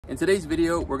In today's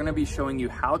video, we're going to be showing you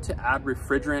how to add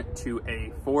refrigerant to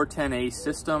a R410A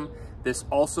system. This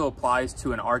also applies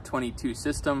to an R22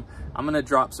 system. I'm going to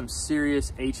drop some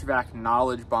serious HVAC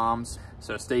knowledge bombs,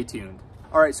 so stay tuned.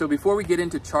 All right, so before we get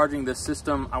into charging this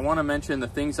system, I want to mention the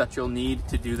things that you'll need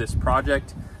to do this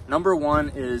project. Number one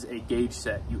is a gauge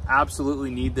set. You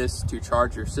absolutely need this to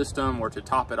charge your system or to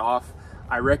top it off.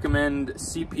 I recommend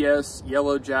CPS,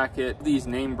 Yellow Jacket, these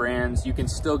name brands. You can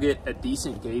still get a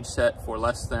decent gauge set for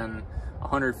less than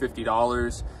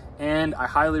 $150. And I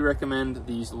highly recommend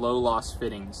these low loss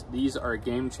fittings. These are a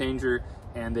game changer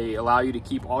and they allow you to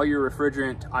keep all your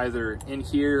refrigerant either in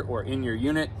here or in your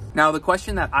unit. Now, the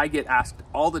question that I get asked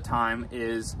all the time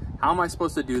is, how am I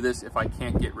supposed to do this if I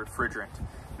can't get refrigerant?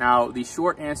 Now, the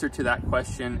short answer to that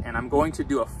question, and I'm going to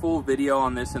do a full video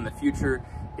on this in the future,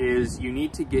 is you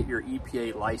need to get your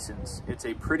EPA license. It's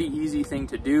a pretty easy thing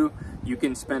to do. You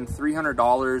can spend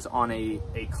 $300 on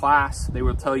a class. They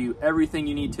will tell you everything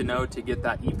you need to know to get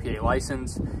that EPA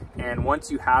license. And once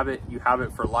you have it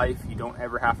for life. You don't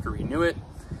ever have to renew it.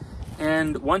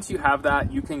 And once you have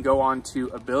that, you can go on to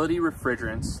Ability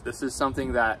Refrigerants. This is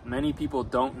something that many people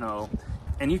don't know.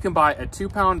 And you can buy a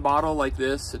 2-pound bottle like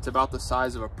this. It's about the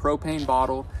size of a propane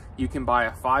bottle. You can buy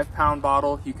a 5-pound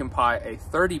bottle. You can buy a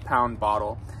 30-pound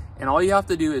bottle. And all you have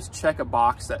to do is check a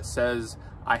box that says,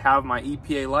 I have my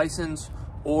EPA license,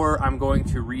 or I'm going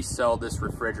to resell this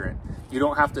refrigerant. You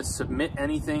don't have to submit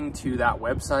anything to that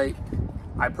website.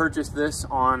 I purchased this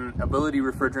on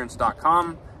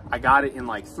abilityrefrigerants.com. I got it in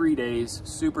like 3 days,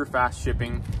 super fast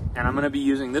shipping, and I'm going to be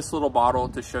using this little bottle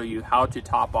to show you how to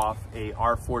top off a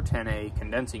R410A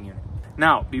condensing unit.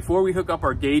 Now, before we hook up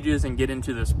our gauges and get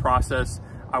into this process,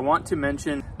 I want to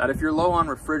mention that if you're low on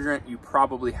refrigerant, you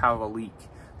probably have a leak.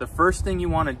 The first thing you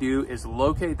want to do is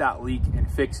locate that leak and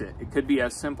fix it. It could be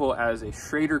as simple as a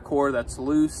Schrader core that's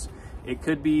loose. It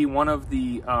could be one of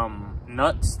the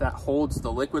nuts that holds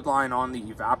the liquid line on the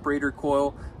evaporator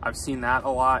coil. I've seen that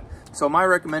a lot. So my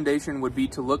recommendation would be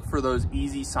to look for those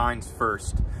easy signs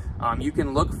first. You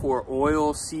can look for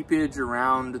oil seepage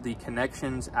around the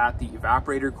connections at the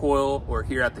evaporator coil or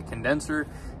here at the condenser,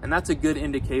 and that's a good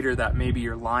indicator that maybe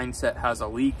your line set has a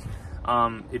leak.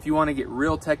 If you want to get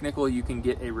real technical, you can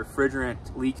get a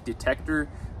refrigerant leak detector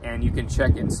and you can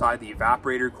check inside the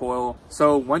evaporator coil.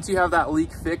 So once you have that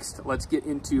leak fixed, let's get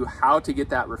into how to get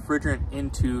that refrigerant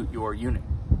into your unit.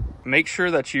 Make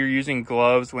sure that you're using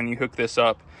gloves when you hook this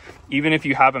up. Even if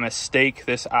you have a mistake,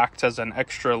 this acts as an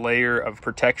extra layer of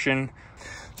protection.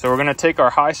 So we're gonna take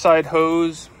our high side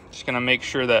hose, just gonna make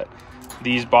sure that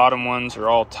these bottom ones are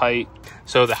all tight.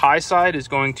 So the high side is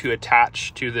going to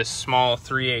attach to this small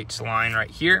 3/8 line right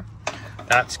here.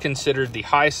 That's considered the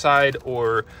high side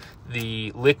or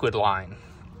the liquid line.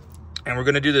 And we're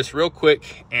gonna do this real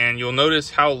quick, and you'll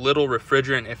notice how little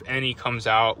refrigerant, if any, comes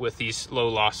out with these low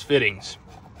loss fittings.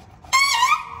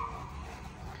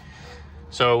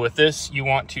 So with this, you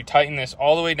want to tighten this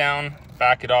all the way down,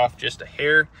 back it off just a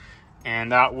hair,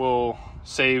 and that will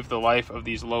save the life of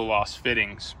these low loss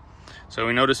fittings. So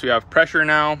we notice we have pressure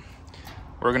now.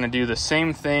 We're gonna do the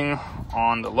same thing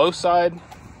on the low side.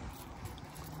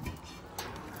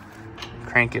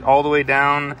 Crank it all the way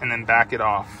down and then back it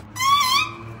off.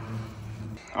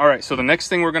 All right, so the next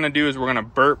thing we're gonna do is we're gonna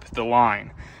burp the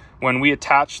line. When we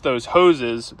attached those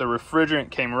hoses, the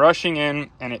refrigerant came rushing in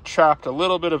and it trapped a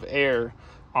little bit of air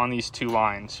on these two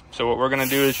lines. So what we're gonna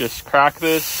do is just crack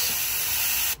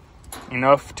this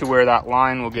enough to where that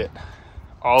line will get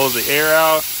all of the air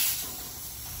out.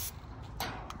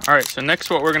 All right, so next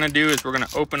what we're gonna do is we're gonna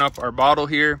open up our bottle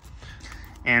here.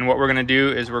 And what we're gonna do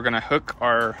is we're gonna hook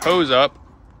our hose up.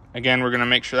 Again, we're gonna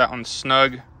make sure that one's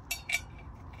snug.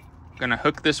 Gonna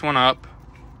hook this one up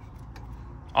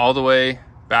all the way,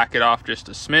 back it off just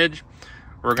a smidge.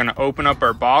 We're gonna open up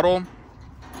our bottle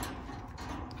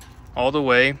all the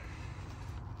way.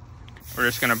 We're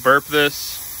just gonna burp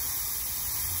this.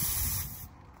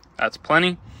 That's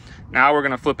plenty. Now we're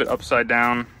gonna flip it upside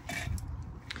down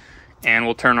and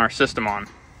we'll turn our system on.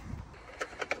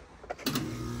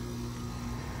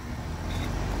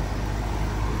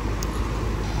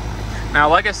 Now,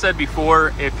 like I said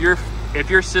before, if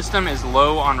your system is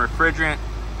low on refrigerant,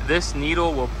 this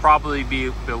needle will probably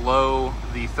be below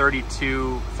the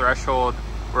 32 threshold.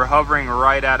 We're hovering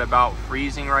right at about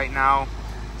freezing right now.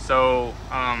 So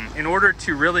in order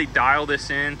to really dial this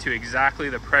in to exactly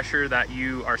the pressure that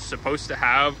you are supposed to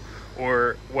have,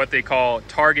 or what they call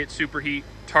target superheat,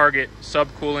 target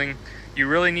subcooling, you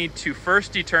really need to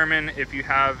first determine if you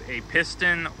have a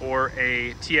piston or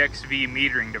a TXV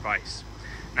metering device.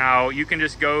 Now, you can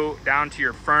just go down to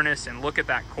your furnace and look at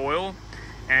that coil,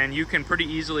 and you can pretty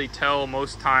easily tell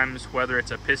most times whether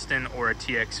it's a piston or a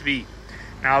TXV.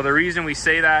 Now the reason we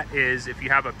say that is if you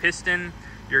have a piston,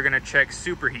 you're going to check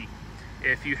superheat.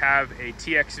 If you have a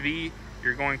TXV,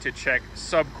 you're going to check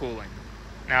subcooling.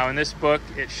 Now in this book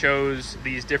it shows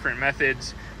these different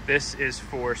methods. This is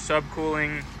for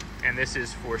subcooling and this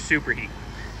is for superheat.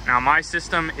 Now my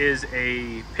system is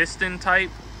a piston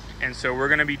type, and so we're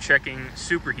going to be checking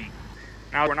superheat.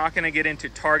 Now we're not going to get into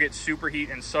target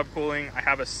superheat and subcooling. I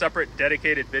have a separate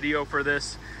dedicated video for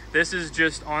this. This is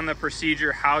just on the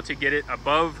procedure how to get it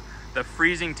above the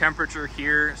freezing temperature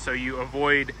here so you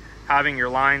avoid having your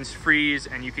lines freeze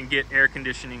and you can get air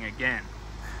conditioning again.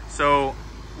 So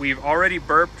we've already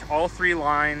burped all 3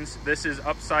 lines. This is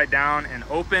upside down and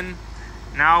open.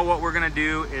 Now what we're going to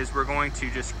do is we're going to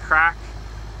just crack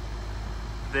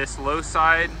this low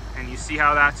side, and you see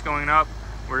how that's going up.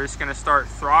 We're just going to start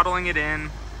throttling it in.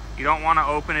 You don't want to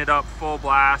open it up full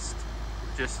blast.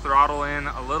 Just throttle in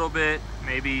a little bit,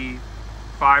 maybe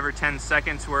 5 or 10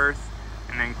 seconds worth,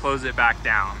 and then close it back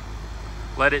down.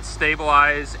 Let it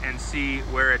stabilize and see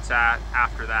where it's at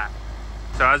after that.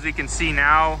 So as we can see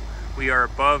now, we are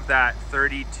above that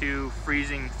 32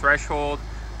 freezing threshold.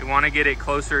 We want to get it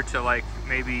closer to like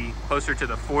maybe closer to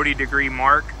the 40-degree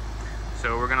mark.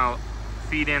 So we're going to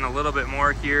feed in a little bit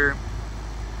more here.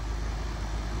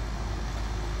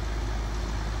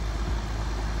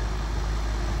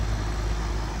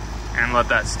 And let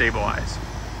that stabilize.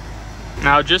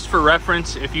 Now just for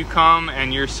reference, if you come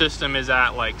and your system is at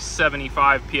like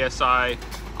 75 PSI,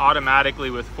 automatically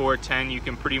with 410, you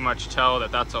can pretty much tell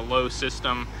that that's a low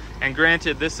system. And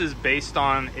granted, this is based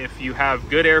on if you have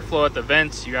good airflow at the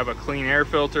vents, you have a clean air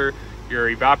filter,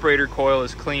 your evaporator coil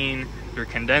is clean, your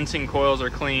condensing coils are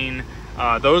clean.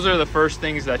 Those are the first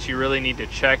things that you really need to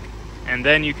check, and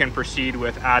then you can proceed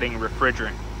with adding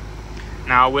refrigerant.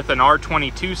 Now with an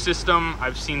R22 system,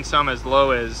 I've seen some as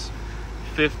low as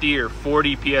 50 or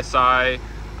 40 PSI.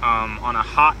 On a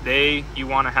hot day, you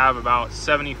want to have about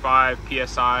 75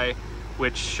 PSI,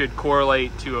 which should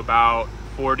correlate to about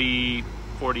 40,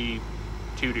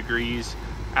 42 degrees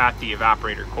at the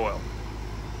evaporator coil.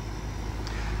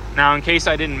 Now in case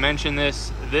I didn't mention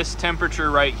this temperature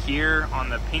right here on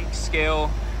the pink scale,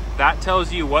 that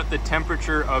tells you what the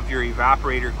temperature of your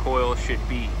evaporator coil should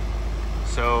be.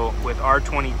 So with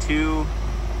R22,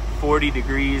 40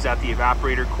 degrees at the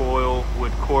evaporator coil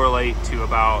would correlate to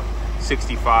about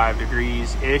 65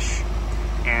 degrees-ish.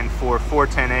 And for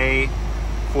 410A,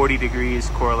 40 degrees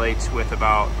correlates with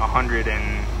about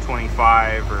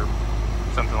 125 or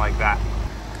something like that.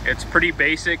 It's pretty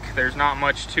basic. There's not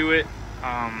much to it.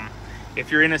 If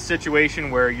you're in a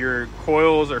situation where your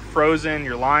coils are frozen,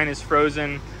 your line is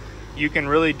frozen, you can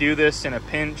really do this in a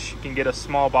pinch. You can get a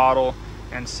small bottle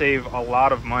and save a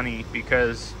lot of money,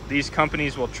 because these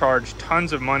companies will charge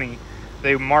tons of money.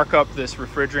 They mark up this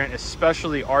refrigerant,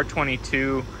 especially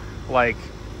R22, like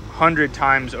 100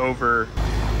 times over.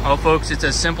 Well folks, it's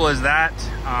as simple as that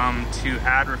to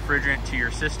add refrigerant to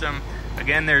your system.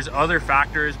 Again, there's other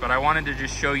factors, but I wanted to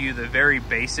just show you the very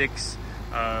basics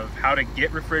of how to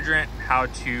get refrigerant, how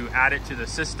to add it to the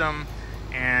system,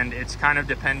 and it's kind of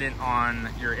dependent on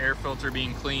your air filter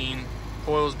being clean,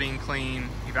 coils being clean,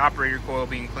 evaporator coil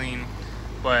being clean.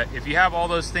 But if you have all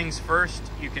those things first,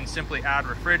 you can simply add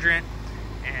refrigerant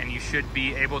and you should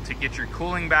be able to get your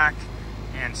cooling back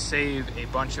and save a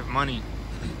bunch of money.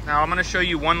 Now I'm going to show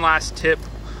you one last tip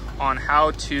on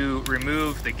how to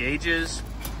remove the gauges.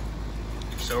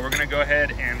 So we're going to go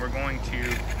ahead and we're going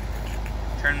to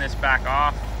turn this back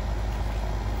off,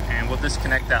 and we'll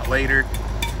disconnect that later.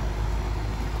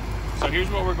 So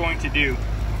here's what we're going to do.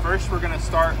 First, we're going to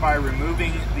start by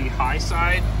removing the high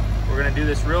side. We're going to do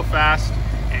this real fast,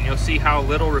 and you'll see how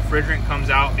little refrigerant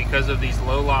comes out because of these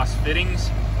low loss fittings.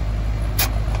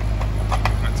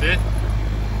 That's it.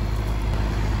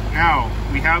 Now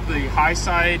we have the high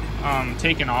side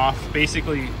taken off.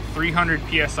 Basically 300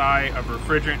 PSI of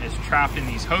refrigerant is trapped in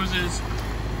these hoses.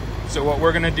 So what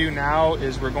we're going to do now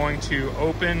is we're going to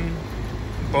open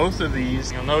both of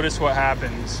these. You'll notice what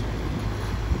happens.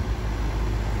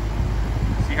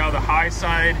 See how the high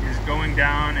side is going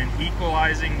down and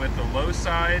equalizing with the low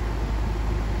side?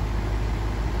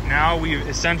 Now we've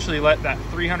essentially let that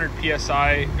 300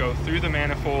 PSI go through the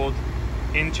manifold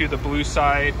into the blue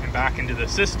side and back into the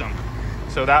system.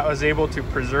 So that was able to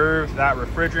preserve that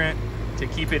refrigerant, to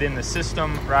keep it in the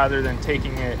system rather than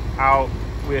taking it out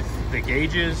with the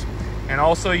gauges. And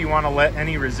also you want to let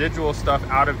any residual stuff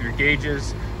out of your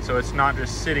gauges so it's not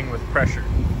just sitting with pressure.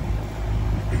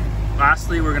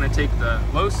 Lastly, we're going to take the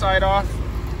low side off,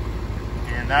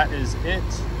 and that is it,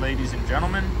 ladies and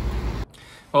gentlemen.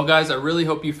 Well guys, I really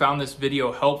hope you found this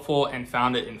video helpful and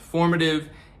found it informative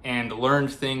and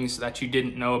learned things that you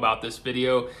didn't know about this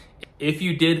video. If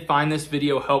you did find this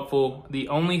video helpful, the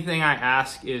only thing I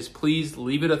ask is please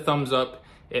leave it a thumbs up.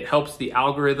 It helps the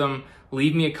algorithm.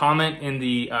 Leave me a comment in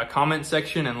the comment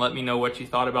section and let me know what you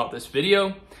thought about this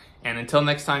video. And until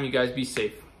next time, you guys be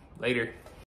safe. Later.